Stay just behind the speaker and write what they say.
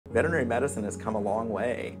Veterinary medicine has come a long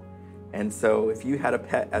way. And so if you had a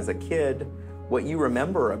pet as a kid, what you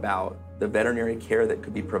remember about the veterinary care that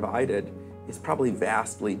could be provided is probably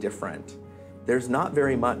vastly different. There's not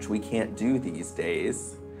very much we can't do these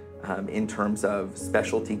days in terms of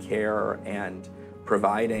specialty care and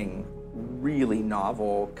providing really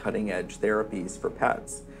novel, cutting-edge therapies for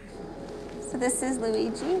pets. So this is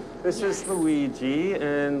Luigi? This is Luigi,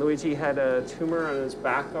 and Luigi had a tumor on his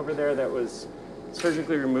back over there that was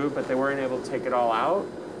surgically removed, but they weren't able to take it all out.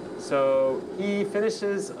 So he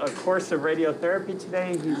finishes a course of radiotherapy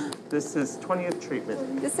today. This is 20th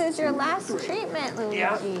treatment. This is your last treatment, Luigi.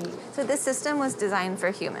 Yeah. So this system was designed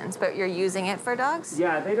for humans, but you're using it for dogs?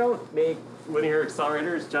 Yeah, they don't make linear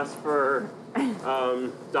accelerators just for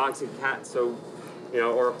dogs and cats, so,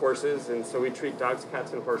 or horses. And so we treat dogs,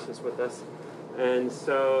 cats, and horses with this. And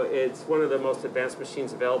so it's one of the most advanced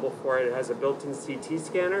machines available for it. It has a built-in CT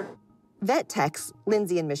scanner. Vet techs,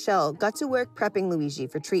 Lindsay and Michelle, got to work prepping Luigi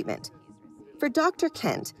for treatment. For Dr.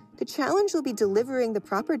 Kent, the challenge will be delivering the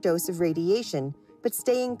proper dose of radiation, but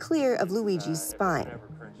staying clear of Luigi's spine.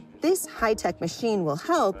 This high-tech machine will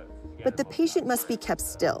help, but the patient must be kept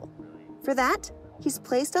still. For that, he's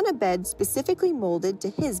placed on a bed specifically molded to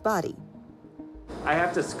his body. I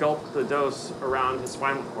have to sculpt the dose around his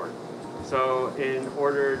spinal cord. So in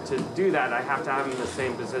order to do that, I have to have him in the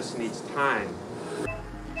same position each time.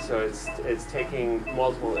 So it's taking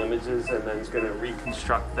multiple images and then it's going to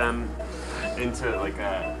reconstruct them into like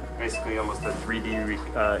basically almost a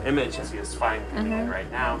 3D image. You see his spine coming in right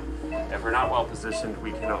now. If we're not well positioned,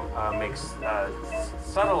 we can make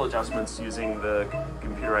subtle adjustments using the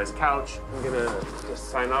computerized couch. I'm going to just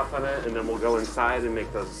sign off on it and then we'll go inside and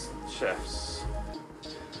make those shifts.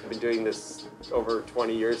 I've been doing this over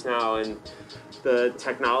 20 years now, and the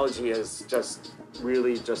technology has just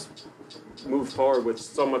really moved forward with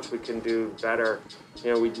so much we can do better.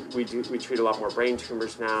 We treat a lot more brain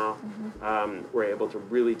tumors now. We're able to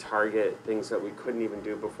really target things that we couldn't even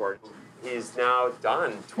do before. He's now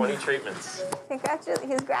done 20 treatments.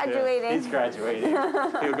 Congratulations, he's graduating. Yeah, he's graduating.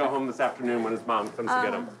 He'll go home this afternoon when his mom comes to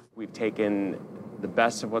get him. We've taken the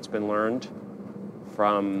best of what's been learned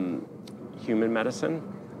from human medicine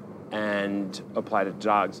and applied it to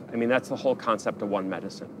dogs. I mean, that's the whole concept of one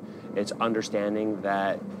medicine. It's understanding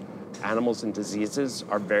that animals and diseases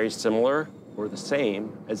are very similar or the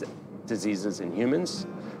same as diseases in humans,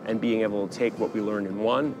 and being able to take what we learn in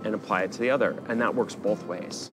one and apply it to the other. And that works both ways.